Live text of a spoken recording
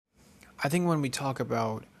I think when we talk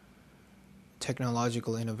about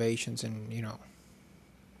technological innovations and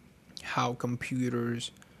how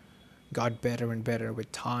computers got better and better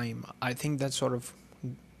with time, I think that sort of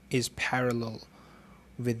is parallel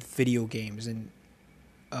with video games and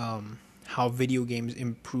how video games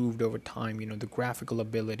improved over time. The graphical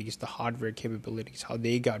abilities, the hardware capabilities, how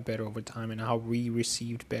they got better over time, and how we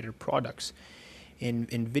received better products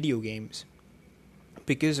in video games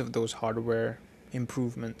because of those hardware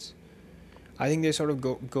improvements. I think they sort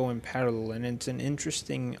of go in parallel, and it's an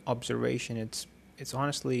interesting observation. It's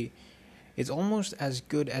honestly, it's almost as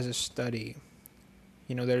good as a study.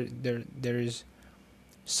 There's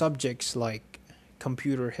subjects like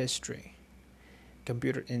computer history,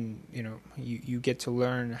 computer in you get to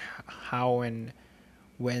learn how and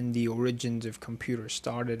when the origins of computers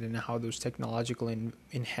started and how those technological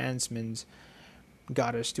enhancements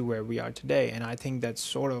got us to where we are today. And I think that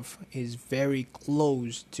sort of is very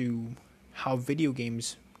close to how video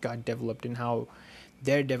games got developed and how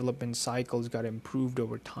their development cycles got improved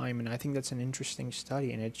over time. And I think that's an interesting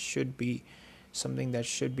study, and it should be something that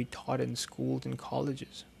should be taught in schools and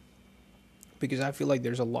colleges, because I feel like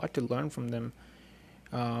there's a lot to learn from them.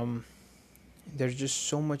 There's just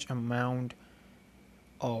so much amount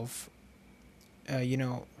of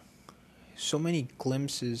so many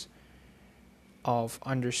glimpses of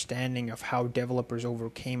understanding of how developers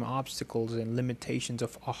overcame obstacles and limitations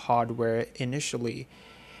of hardware initially,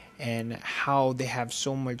 and how they have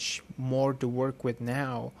so much more to work with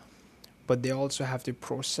now, but they also have to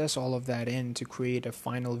process all of that in to create a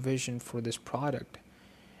final vision for this product.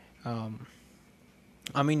 I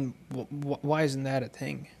mean, why isn't that a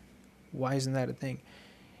thing? Why isn't that a thing?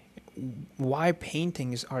 Why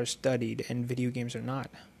paintings are studied and video games are not?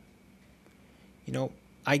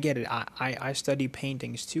 I get it. I study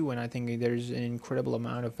paintings too, and I think there's an incredible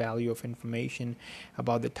amount of value of information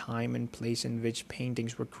about the time and place in which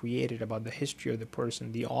paintings were created, about the history of the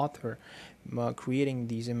person, the author, creating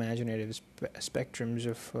these imaginative spectrums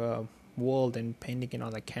of world and painting it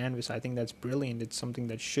on a canvas. I think that's brilliant. It's something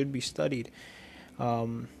that should be studied,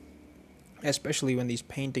 especially when these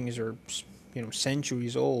paintings are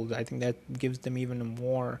centuries old. I think that gives them even a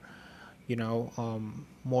more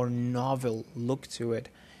novel look to it.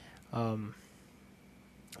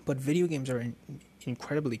 But video games are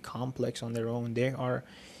incredibly complex on their own. They are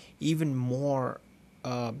even more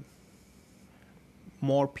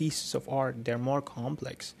pieces of art. They're more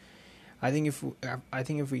complex. I think if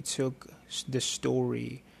we took the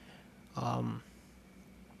storylines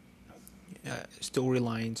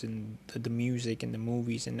and the music and the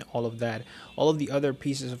movies and all of that, all of the other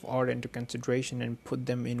pieces of art into consideration and put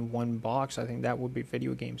them in one box, I think that would be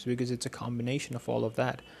video games, because it's a combination of all of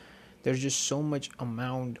that. There's just so much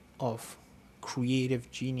amount of creative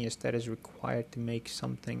genius that is required to make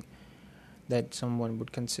something that someone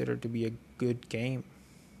would consider to be a good game,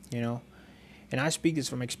 And I speak this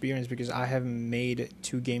from experience because I have made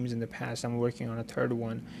 2 games in the past. I'm working on a third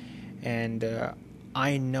one, and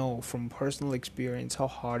I know from personal experience how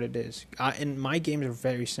hard it is. And my games are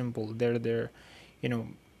very simple. They're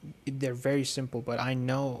very simple. But I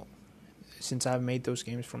know, since I've made those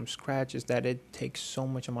games from scratch, is that it takes so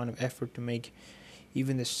much amount of effort to make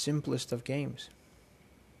even the simplest of games.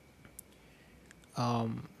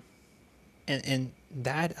 And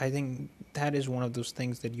that, I think, that is one of those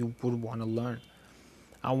things that you would want to learn.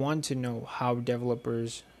 I want to know how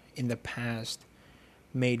developers in the past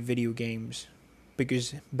made video games,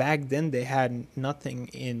 because back then they had nothing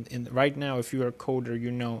in right now. If you're a coder,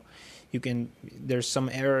 there's some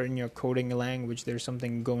error in your coding language, there's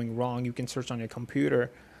something going wrong, you can search on your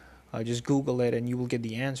computer, just Google it, and you will get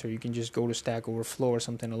the answer. You can just go to Stack Overflow or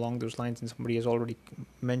something along those lines, and somebody has already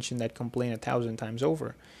mentioned that complaint 1,000 times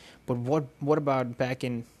over. But what about back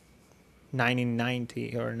in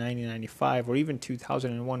 1990 or 1995 or even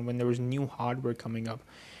 2001, when there was new hardware coming up?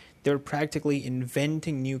 They were practically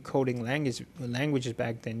inventing new coding languages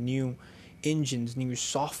back then, new engines, new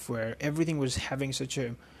software. Everything was having such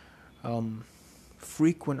a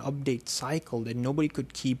frequent update cycle that nobody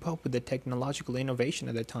could keep up with the technological innovation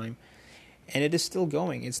at the time. And it is still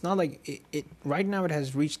going. It's not like it right now. It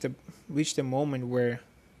has reached a moment where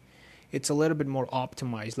it's a little bit more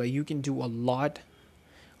optimized. Like, you can do a lot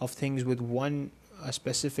of things with a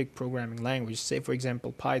specific programming language. Say, for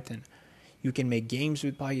example, Python. You can make games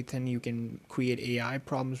with Python. You can create AI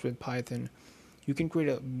problems with Python. You can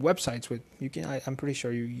create websites with. I'm pretty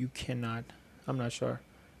sure you cannot. I'm not sure.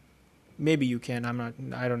 Maybe you can.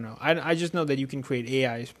 I don't know. I just know that you can create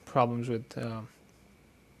AI problems with.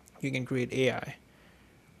 You can create AI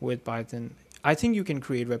with Python. I think you can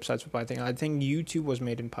create websites with Python. I think YouTube was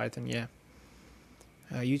made in Python. Yeah.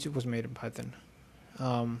 YouTube was made in Python.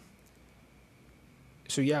 Um,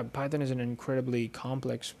 so yeah, Python is an incredibly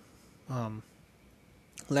complex um,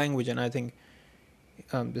 language, and I think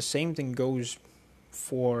the same thing goes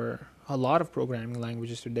for a lot of programming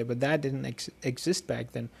languages today. But that didn't exist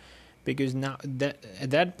back then, because now that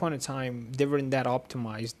at that point in time they weren't that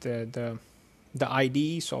optimized. The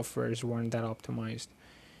IDE softwares weren't that optimized,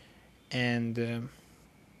 and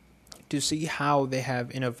to see how they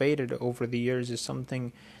have innovated over the years is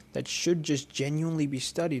something that should just genuinely be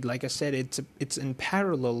studied. Like I said, it's in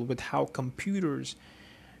parallel with how computers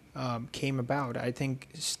came about. I think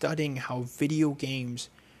studying how video games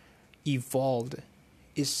evolved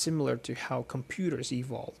is similar to how computers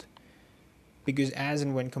evolved. Because as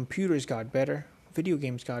and when computers got better, video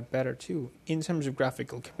games got better too, in terms of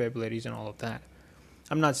graphical capabilities and all of that.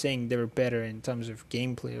 I'm not saying they were better in terms of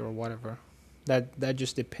gameplay or whatever. That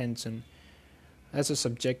just depends on, that's a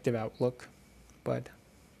subjective outlook. But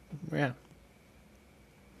yeah,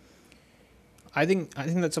 I think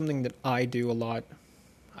that's something that I do a lot.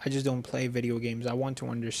 I just don't play video games. I want to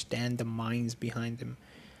understand the minds behind them.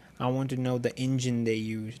 I want to know the engine they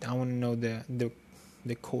used. I want to know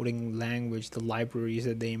the coding language, the libraries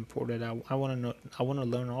that they imported. I want to know. I want to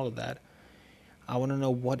learn all of that. I want to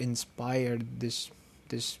know what inspired this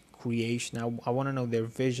creation. I want to know their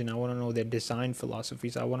vision. I want to know their design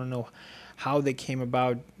philosophies. I want to know how they came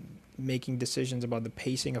about making decisions about the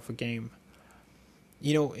pacing of a game.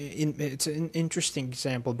 You know, it's an interesting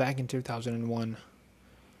example. Back in 2001,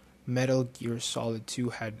 Metal Gear Solid 2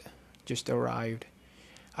 had just arrived.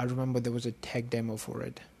 I remember there was a tech demo for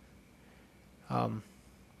it.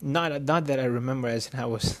 Not that I remember, as in I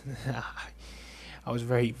was I was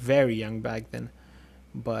very very young back then,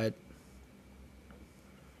 but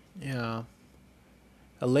yeah.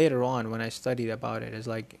 Later on, when I studied about it, it's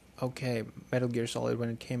like, okay, Metal Gear Solid, when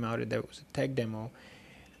it came out, there was a tech demo,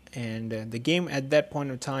 and the game at that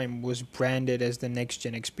point of time was branded as the next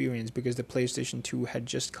gen experience because the PlayStation 2 had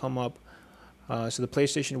just come up. So the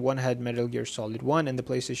PlayStation 1 had Metal Gear Solid 1, and the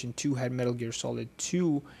PlayStation 2 had Metal Gear Solid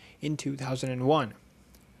 2 in 2001.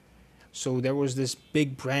 So there was this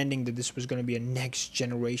big branding that this was going to be a next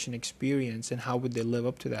generation experience, and how would they live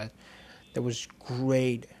up to that? There was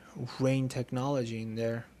great rain technology in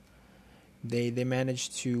there. They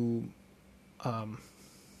managed to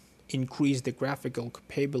increase the graphical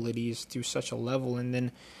capabilities to such a level, and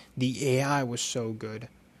then the AI was so good.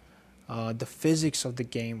 The physics of the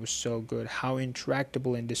game was so good. How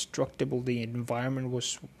interactable and destructible the environment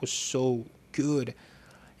was so good,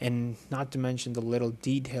 and not to mention the little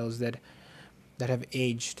details that have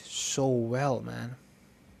aged so well, man.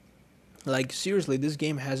 Like seriously, this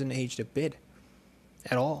game hasn't aged a bit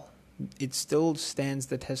at all. It still stands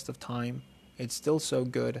the test of time. It's still so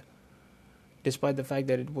good, despite the fact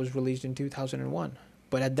that it was released in 2001.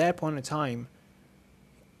 But at that point in time,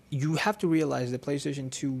 you have to realize that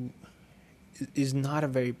PlayStation 2 is not a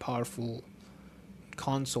very powerful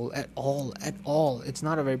console at all. At all, it's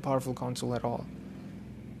not a very powerful console at all.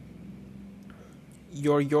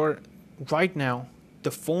 Your right now,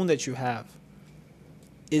 the phone that you have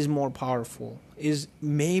is more powerful. Is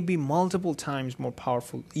maybe multiple times more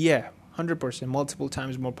powerful. Yeah, 100%, multiple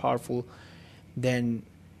times more powerful than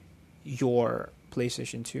your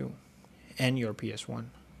PlayStation 2 and your PS1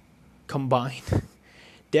 combined.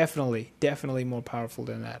 definitely more powerful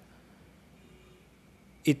than that.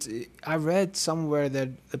 I read somewhere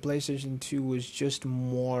that the PlayStation 2 was just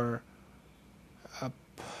more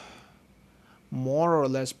or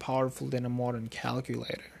less powerful than a modern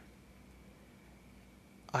calculator.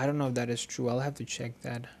 I don't know if that is true. I'll have to check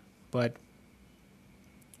that. But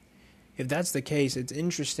if that's the case, it's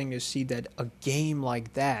interesting to see that a game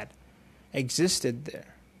like that existed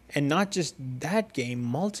there. And not just that game,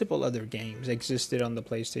 multiple other games existed on the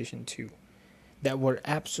PlayStation 2 that were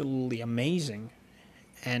absolutely amazing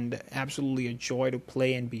and absolutely a joy to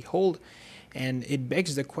play and behold. And it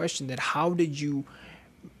begs the question that how did you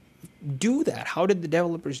do that? How did the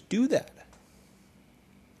developers do that?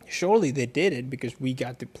 Surely they did it because we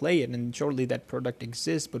got to play it, and surely that product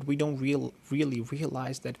exists, but we don't really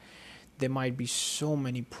realize that there might be so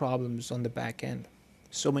many problems on the back end,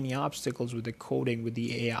 so many obstacles with the coding, with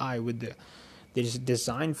the AI, with the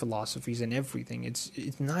design philosophies and everything.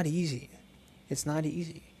 It's not easy. It's not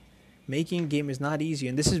easy. Making a game is not easy,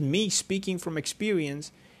 and this is me speaking from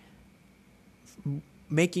experience.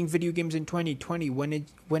 Making video games in 2020 when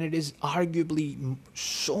it is arguably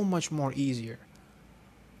so much more easier.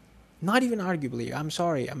 Not even arguably. I'm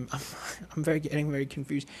sorry. I'm getting very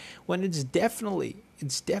confused. When it's definitely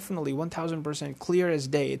 1000% clear as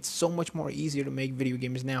day. It's so much more easier to make video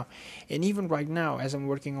games now. And even right now, as I'm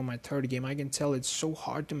working on my third game, I can tell it's so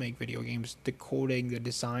hard to make video games. The coding, the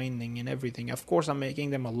designing, and everything. Of course, I'm making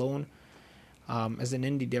them alone as an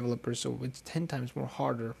indie developer, so it's 10 times more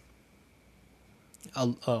harder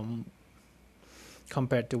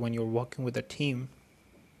compared to when you're working with a team.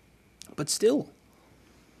 But still,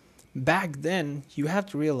 back then, you have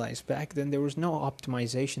to realize, back then there was no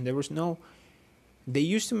optimization. They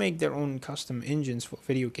used to make their own custom engines for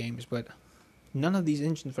video games, but none of these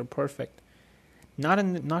engines were perfect. Not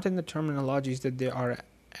in the terminologies that they are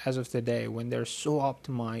as of today, when they're so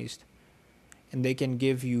optimized and they can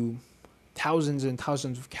give you thousands and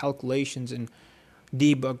thousands of calculations and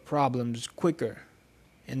debug problems quicker.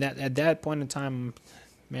 And that at that point in time,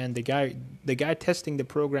 man, the guy testing the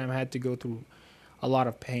program had to go through a lot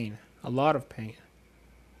of pain.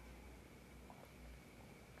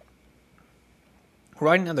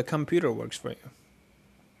 Right now, the computer works for you.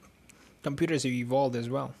 Computers have evolved as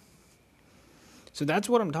well. So that's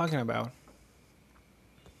what I'm talking about.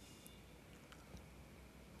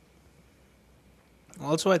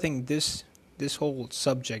 Also, I think this whole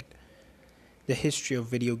subject, the history of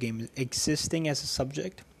video games existing as a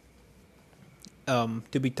subject,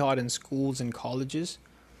 to be taught in schools and colleges,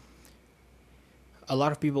 a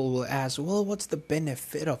lot of people will ask, well, what's the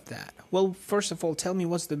benefit of that? Well, first of all, tell me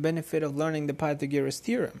what's the benefit of learning the Pythagoras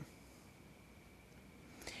theorem?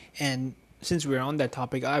 And since we're on that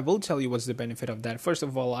topic, I will tell you what's the benefit of that. First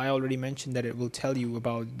of all, I already mentioned that it will tell you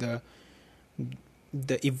about the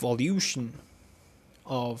evolution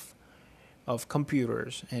of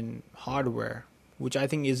computers and hardware, which I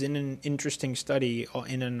think is in an interesting study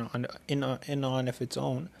in on of its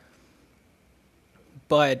own.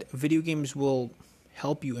 But video games will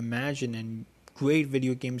help you imagine, and great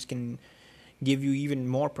video games can give you even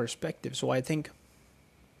more perspective. So I think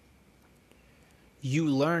you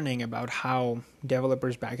learning about how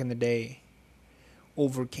developers back in the day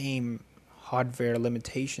overcame hardware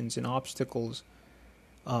limitations and obstacles,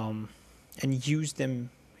 and used them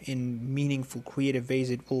in meaningful, creative ways,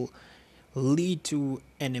 it will lead to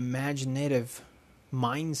an imaginative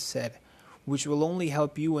mindset, which will only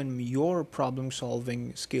help you in your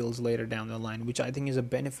problem-solving skills later down the line, which I think is a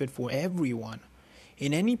benefit for everyone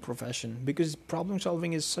in any profession, because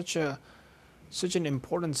problem-solving is such an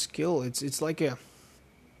important skill. It's like a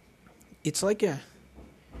default.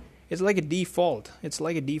 It's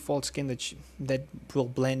like a default skill that will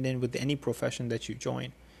blend in with any profession that you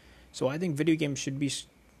join. So I think video games should be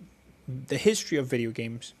the history of video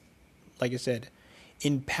games, like I said,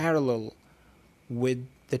 in parallel with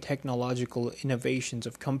the technological innovations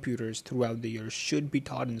of computers throughout the years, should be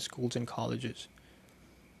taught in schools and colleges.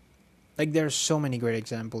 Like, there's so many great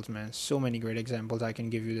examples, man. So many great examples. I can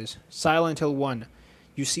give you this. Silent Hill 1.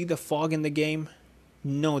 You see the fog in the game?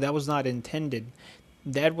 No, that was not intended.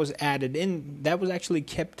 That was added in. That was actually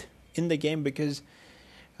kept in the game because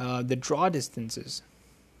the draw distances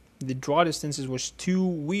was too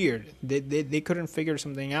weird. They couldn't figure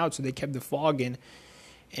something out, so they kept the fog in.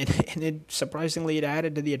 And it surprisingly, it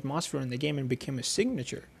added to the atmosphere in the game and became a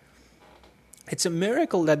signature. It's a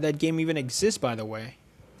miracle that game even exists, by the way.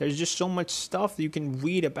 There's just so much stuff that you can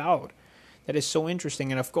read about that is so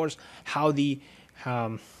interesting. And of course, how the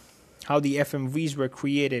FMVs were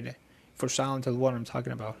created for Silent Hill 1, I'm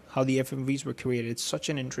talking about. How the FMVs were created. It's such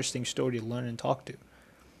an interesting story to learn and talk to.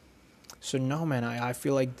 So no, man, I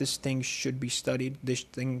feel like this thing should be studied. This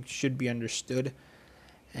thing should be understood.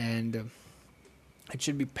 And it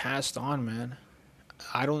should be passed on, man.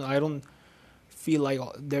 I don't feel like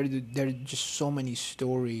there are just so many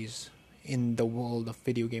stories in the world of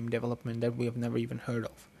video game development that we have never even heard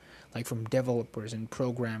of, like from developers and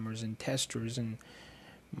programmers and testers and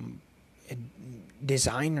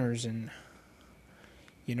designers and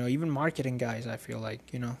even marketing guys. I feel like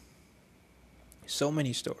so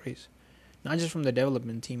many stories, not just from the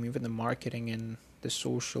development team, even the marketing and the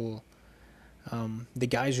social. The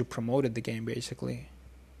guys who promoted the game, basically.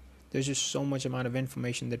 There's just so much amount of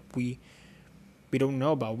information that we don't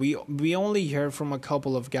know about. We only hear from a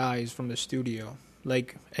couple of guys from the studio.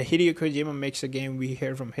 Like, a Hideo Kojima makes a game, we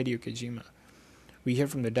hear from Hideo Kojima. We hear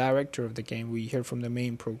from the director of the game. We hear from the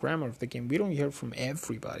main programmer of the game. We don't hear from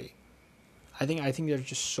everybody. I think there's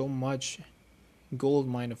just so much gold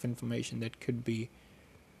mine of information that could be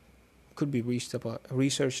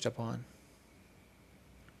researched upon.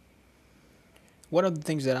 One of the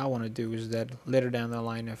things that I want to do is that later down the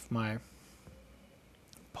line of my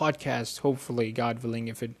podcast, hopefully, God willing,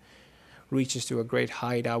 if it reaches to a great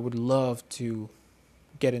height, I would love to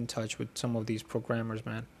get in touch with some of these programmers,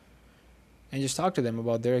 man, and just talk to them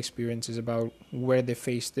about their experiences, about where they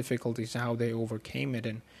faced difficulties, how they overcame it,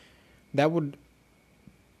 and that would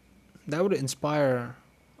inspire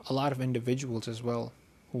a lot of individuals as well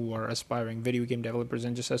who are aspiring video game developers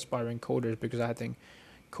and just aspiring coders, because I think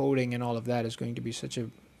coding and all of that is going to be such a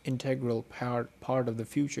integral part of the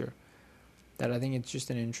future that I think it's just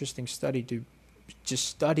an interesting study to just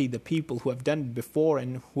study the people who have done it before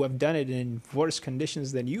and who have done it in worse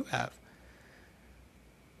conditions than you have.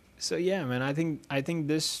 So yeah, man, I think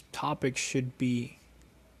this topic should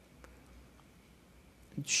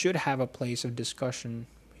have a place of discussion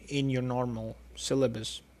in your normal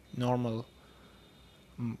syllabus, normal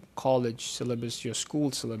college syllabus, your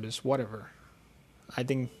school syllabus, whatever. I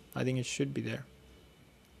think it should be there.